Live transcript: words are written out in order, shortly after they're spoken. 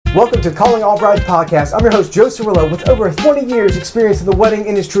Welcome to the Calling All Brides podcast. I'm your host, Joe Cirillo, with over 20 years experience in the wedding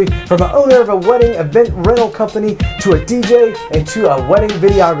industry, from an owner of a wedding event rental company to a DJ and to a wedding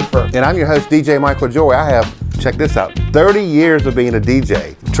videographer. And I'm your host, DJ Michael Joy. I have, check this out, 30 years of being a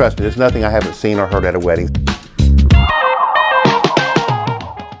DJ. Trust me, there's nothing I haven't seen or heard at a wedding.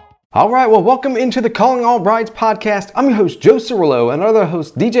 All right, well, welcome into the Calling All Brides podcast. I'm your host, Joe Cirillo, and our other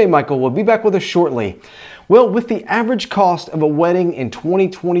host, DJ Michael, will be back with us shortly. Well, with the average cost of a wedding in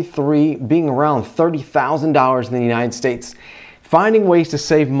 2023 being around $30,000 in the United States, finding ways to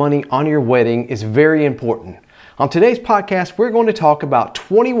save money on your wedding is very important. On today's podcast, we're going to talk about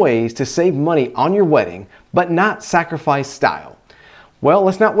 20 ways to save money on your wedding, but not sacrifice style. Well,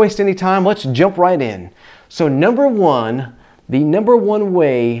 let's not waste any time. Let's jump right in. So the number one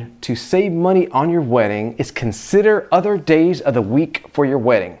way to save money on your wedding is consider other days of the week for your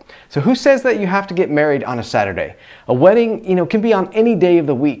wedding. So who says that you have to get married on a Saturday? A wedding, can be on any day of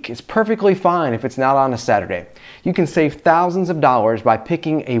the week. It's perfectly fine if it's not on a Saturday. You can save thousands of dollars by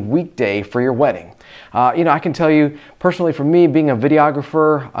picking a weekday for your wedding. I can tell you personally, for me, being a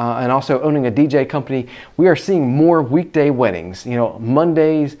videographer and also owning a DJ company, we are seeing more weekday weddings.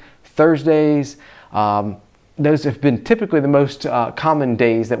 Mondays, Thursdays. Those have been typically the most common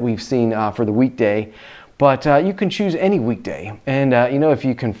days that we've seen for the weekday. But you can choose any weekday. And, if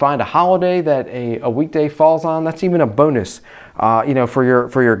you can find a holiday that a weekday falls on, that's even a bonus, for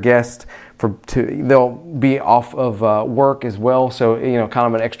your guests. They'll be off of work as well. So, kind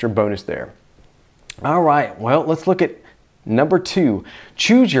of an extra bonus there. All right. Well, let's look at number 2,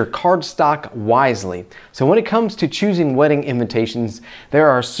 choose your cardstock wisely. So when it comes to choosing wedding invitations, there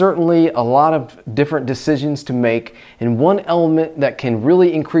are certainly a lot of different decisions to make, and one element that can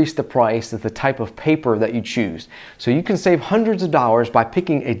really increase the price is the type of paper that you choose. So you can save hundreds of dollars by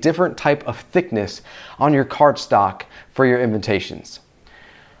picking a different type of thickness on your cardstock for your invitations.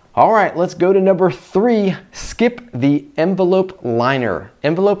 All right, let's go to number 3, skip the envelope liner.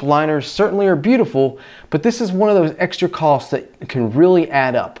 Envelope liners certainly are beautiful, but this is one of those extra costs that can really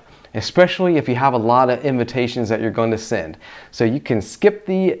add up, especially if you have a lot of invitations that you're going to send. So you can skip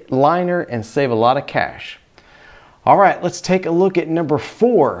the liner and save a lot of cash. All right, let's take a look at number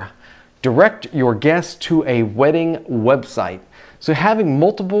 4, direct your guests to a wedding website. So having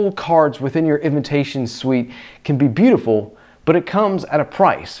multiple cards within your invitation suite can be beautiful, but it comes at a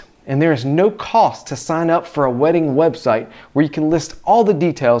price, and there is no cost to sign up for a wedding website where you can list all the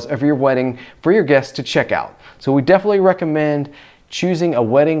details of your wedding for your guests to check out. So we definitely recommend choosing a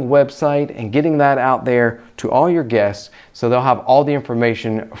wedding website and getting that out there to all your guests so they'll have all the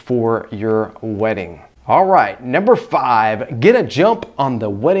information for your wedding. All right, number 5, get a jump on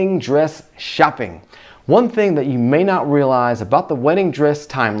the wedding dress shopping. One thing that you may not realize about the wedding dress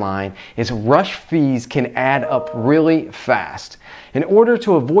timeline is rush fees can add up really fast. In order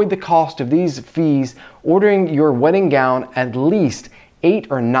to avoid the cost of these fees, ordering your wedding gown at least 8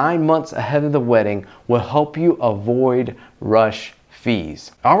 or 9 months ahead of the wedding will help you avoid rush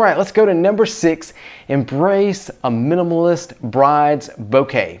fees. All right, let's go to number 6, embrace a minimalist bride's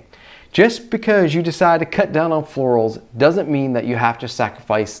bouquet. Just because you decide to cut down on florals doesn't mean that you have to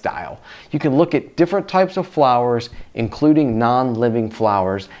sacrifice style. You can look at different types of flowers, including non-living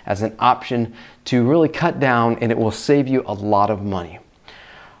flowers, as an option to really cut down, and it will save you a lot of money.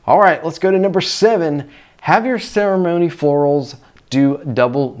 All right, let's go to number 7. Have your ceremony florals do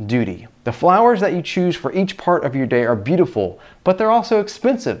double duty. The flowers that you choose for each part of your day are beautiful, but they're also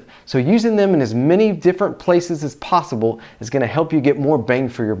expensive. So using them in as many different places as possible is going to help you get more bang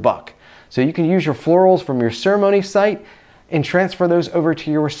for your buck. So you can use your florals from your ceremony site and transfer those over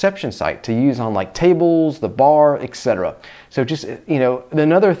to your reception site to use on like tables, the bar, etc. So just,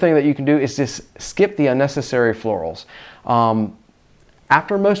 another thing that you can do is just skip the unnecessary florals.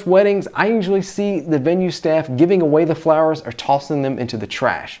 After most weddings, I usually see the venue staff giving away the flowers or tossing them into the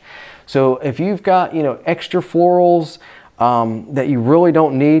trash. So if you've got, extra florals that you really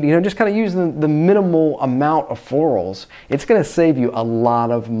don't need, just kind of use the minimal amount of florals. It's going to save you a lot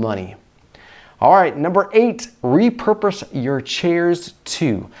of money. All right, number 8, repurpose your chairs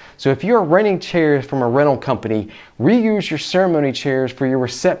too. So if you're renting chairs from a rental company, reuse your ceremony chairs for your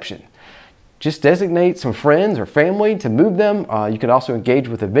reception. Just designate some friends or family to move them. You can also engage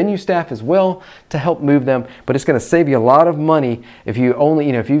with the venue staff as well to help move them, but it's going to save you a lot of money if you only,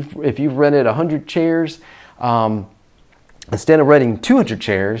 if you've rented 100 chairs, instead of renting 200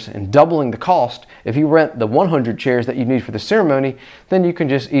 chairs and doubling the cost, if you rent the 100 chairs that you need for the ceremony, then you can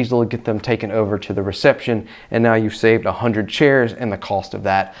just easily get them taken over to the reception, and now you've saved 100 chairs and the cost of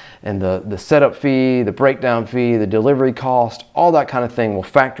that, and the setup fee, the breakdown fee, the delivery cost, all that kind of thing will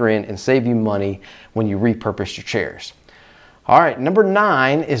factor in and save you money when you repurpose your chairs. All right, number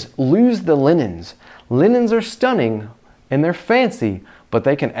 9 is lose the linens. Linens are stunning and they're fancy, but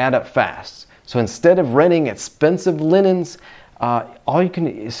they can add up fast. So instead of renting expensive linens, all you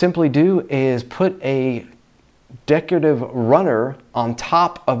can simply do is put a decorative runner on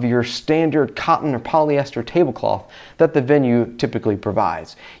top of your standard cotton or polyester tablecloth that the venue typically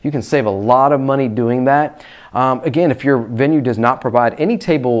provides. You can save a lot of money doing that. Again, if your venue does not provide any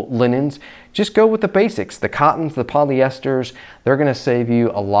table linens, just go with the basics. The cottons, the polyesters, they're going to save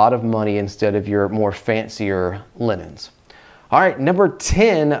you a lot of money instead of your more fancier linens. All right, number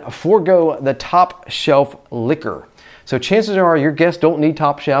 10, forego the top shelf liquor. So chances are your guests don't need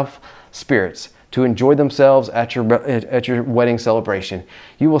top shelf spirits to enjoy themselves at your wedding celebration.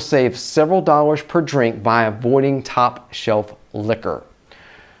 You will save several dollars per drink by avoiding top shelf liquor.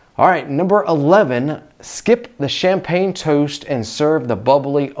 All right, number 11, skip the champagne toast and serve the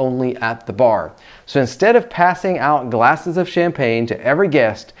bubbly only at the bar. So instead of passing out glasses of champagne to every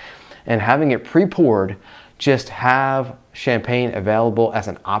guest and having it pre-poured, just have champagne available as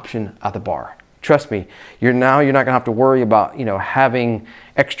an option at the bar. Trust me, you're not gonna have to worry about having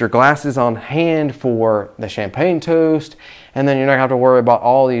extra glasses on hand for the champagne toast, and then you're not gonna have to worry about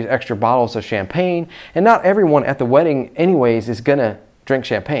all these extra bottles of champagne. And not everyone at the wedding anyways is gonna drink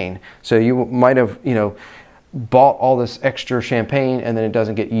champagne. So you might have bought all this extra champagne and then it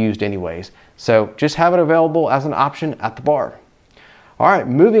doesn't get used anyways. So just have it available as an option at the bar. All right,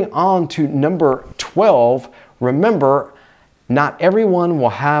 moving on to number 12, remember, not everyone will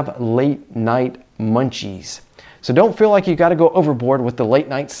have late night munchies. So don't feel like you got to go overboard with the late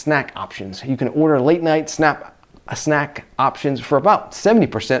night snack options. You can order late night snack options for about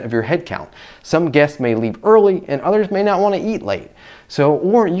 70% of your head count. Some guests may leave early and others may not want to eat late.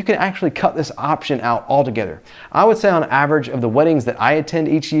 Or you can actually cut this option out altogether. I would say on average of the weddings that I attend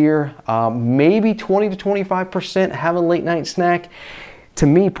each year, maybe 20 to 25% have a late night snack. To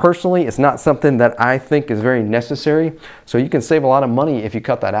me personally, it's not something that I think is very necessary, so you can save a lot of money if you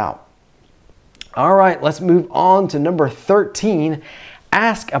cut that out. All right, let's move on to number 13.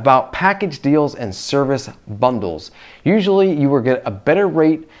 Ask about package deals and service bundles. Usually you will get a better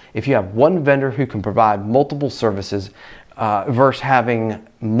rate if you have one vendor who can provide multiple services versus having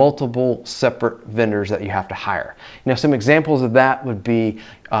multiple separate vendors that you have to hire. Some examples of that would be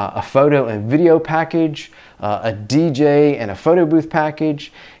a photo and video package, a DJ and a photo booth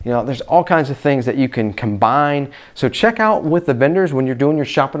package. There's all kinds of things that you can combine. So check out with the vendors when you're doing your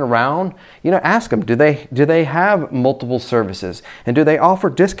shopping around. Ask them, do they have multiple services, and do they offer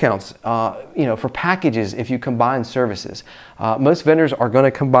discounts for packages if you combine services? Most vendors are going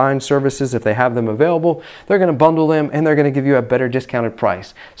to combine services if they have them available. They're going to bundle them and they're going to give you a better discounted price.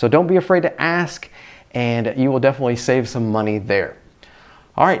 So don't be afraid to ask, and you will definitely save some money there.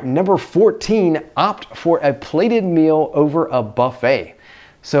 All right, number 14, opt for a plated meal over a buffet.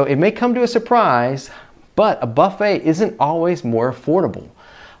 So it may come to a surprise, but a buffet isn't always more affordable.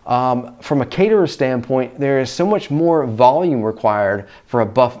 From a caterer standpoint, there is so much more volume required for a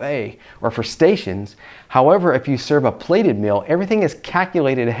buffet or for stations. However, if you serve a plated meal, everything is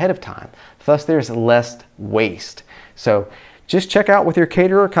calculated ahead of time. Thus, there's less waste. So just check out with your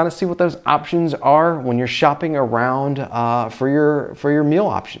caterer, kind of see what those options are when you're shopping around for your meal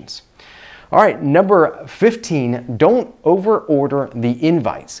options. All right, number 15, don't over-order the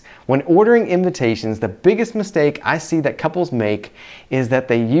invites. When ordering invitations, the biggest mistake I see that couples make is that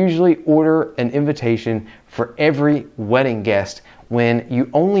they usually order an invitation for every wedding guest when you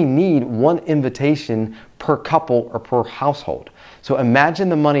only need one invitation per couple or per household. So imagine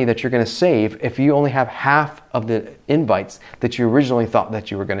the money that you're going to save if you only have half of the invites that you originally thought that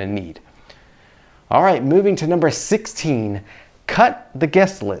you were going to need. All right, moving to number 16, cut the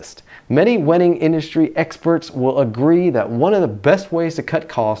guest list. Many wedding industry experts will agree that one of the best ways to cut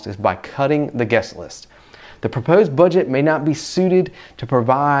costs is by cutting the guest list. The proposed budget may not be suited to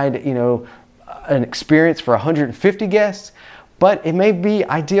provide, an experience for 150 guests, but it may be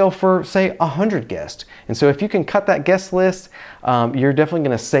ideal for, say, 100 guests. And so if you can cut that guest list, you're definitely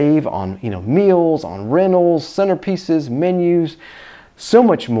going to save on, meals, on rentals, centerpieces, menus, so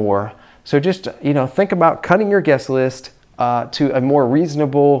much more. So just, think about cutting your guest list to a more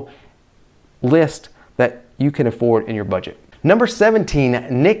reasonable list that you can afford in your budget. Number 17,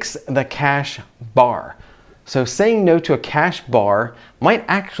 nix the cash bar. So saying no to a cash bar might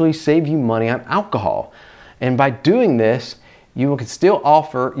actually save you money on alcohol. And by doing this, you can still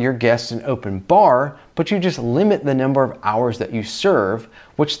offer your guests an open bar, but you just limit the number of hours that you serve,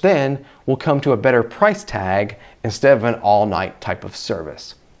 which then will come to a better price tag instead of an all-night type of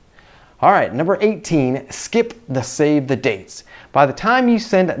service. All right, number 18, skip the save the dates. By the time you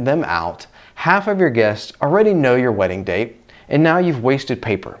send them out, half of your guests already know your wedding date, and now you've wasted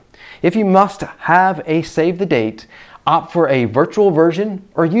paper. If you must have a save the date, opt for a virtual version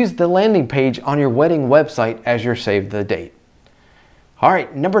or use the landing page on your wedding website as your save the date. All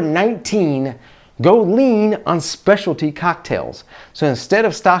right, number 19, go lean on specialty cocktails. So instead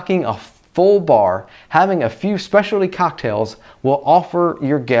of stocking a full bar, having a few specialty cocktails will offer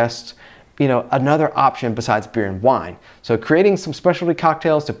your guests another option besides beer and wine. So creating some specialty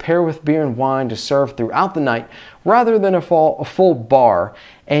cocktails to pair with beer and wine to serve throughout the night rather than a full bar,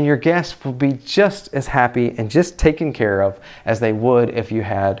 and your guests will be just as happy and just taken care of as they would if you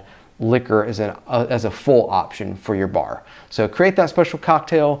had liquor as a full option for your bar. So create that special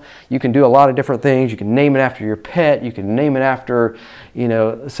cocktail. You can do a lot of different things. You can name it after your pet. You can name it after,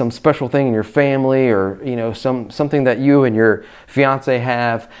 some special thing in your family, or something that you and your fiance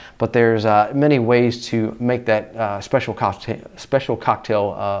have. But there's many ways to make that special cocktail,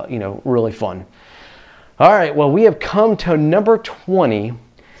 really fun. All right. Well, we have come to number 20,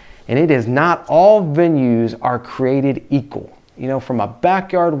 and it is not all venues are created equal. From a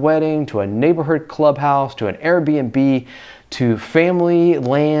backyard wedding to a neighborhood clubhouse to an Airbnb to family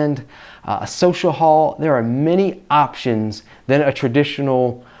land, a social hall, there are many options than a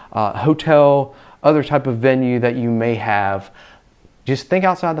traditional hotel, other type of venue that you may have. Just think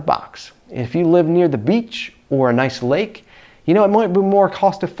outside the box. If you live near the beach or a nice lake, it might be more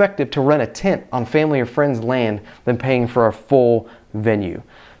cost effective to rent a tent on family or friends' land than paying for a full venue.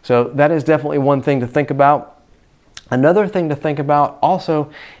 So that is definitely one thing to think about. Another thing to think about also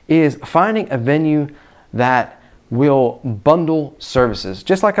is finding a venue that will bundle services.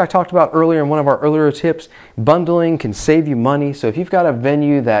 Just like I talked about earlier in one of our earlier tips, bundling can save you money. So if you've got a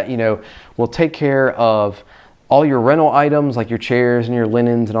venue that, will take care of all your rental items like your chairs and your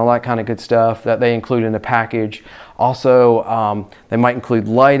linens and all that kind of good stuff that they include in the package. Also, they might include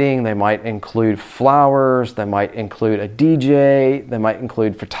lighting, they might include flowers, they might include a DJ, they might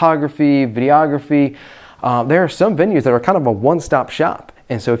include photography, videography. There are some venues that are kind of a one-stop shop.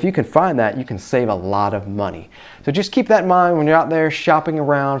 And so if you can find that, you can save a lot of money. So just keep that in mind when you're out there shopping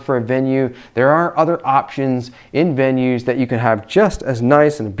around for a venue. There are other options in venues that you can have just as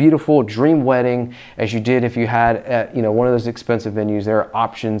nice and beautiful dream wedding as you did if you had at, one of those expensive venues. There are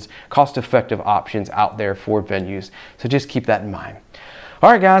options, cost-effective options out there for venues. So just keep that in mind.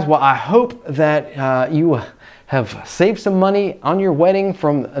 All right, guys. Well, I hope that you have saved some money on your wedding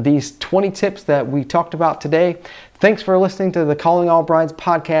from these 20 tips that we talked about today. Thanks for listening to the Calling All Brides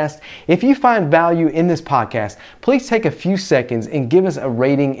podcast. If you find value in this podcast, please take a few seconds and give us a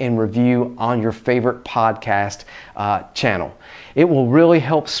rating and review on your favorite podcast channel. It will really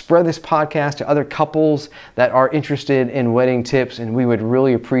help spread this podcast to other couples that are interested in wedding tips, and we would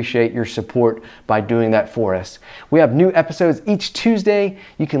really appreciate your support by doing that for us. We have new episodes each Tuesday.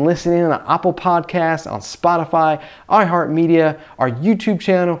 You can listen in on Apple Podcasts, on Spotify, iHeartMedia, our YouTube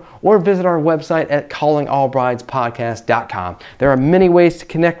channel, or visit our website at callingallbridespodcast.com. There are many ways to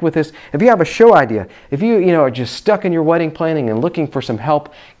connect with us. If you have a show idea, if you are just stuck in your wedding planning and looking for some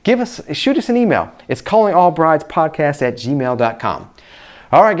help, shoot us an email. It's callingallbridespodcast@gmail.com.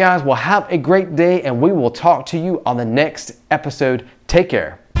 All right, guys, well, have a great day, and we will talk to you on the next episode. Take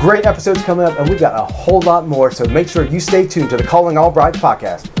care. Great episodes coming up, and we've got a whole lot more, so make sure you stay tuned to the Calling All Brides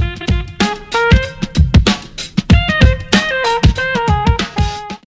podcast.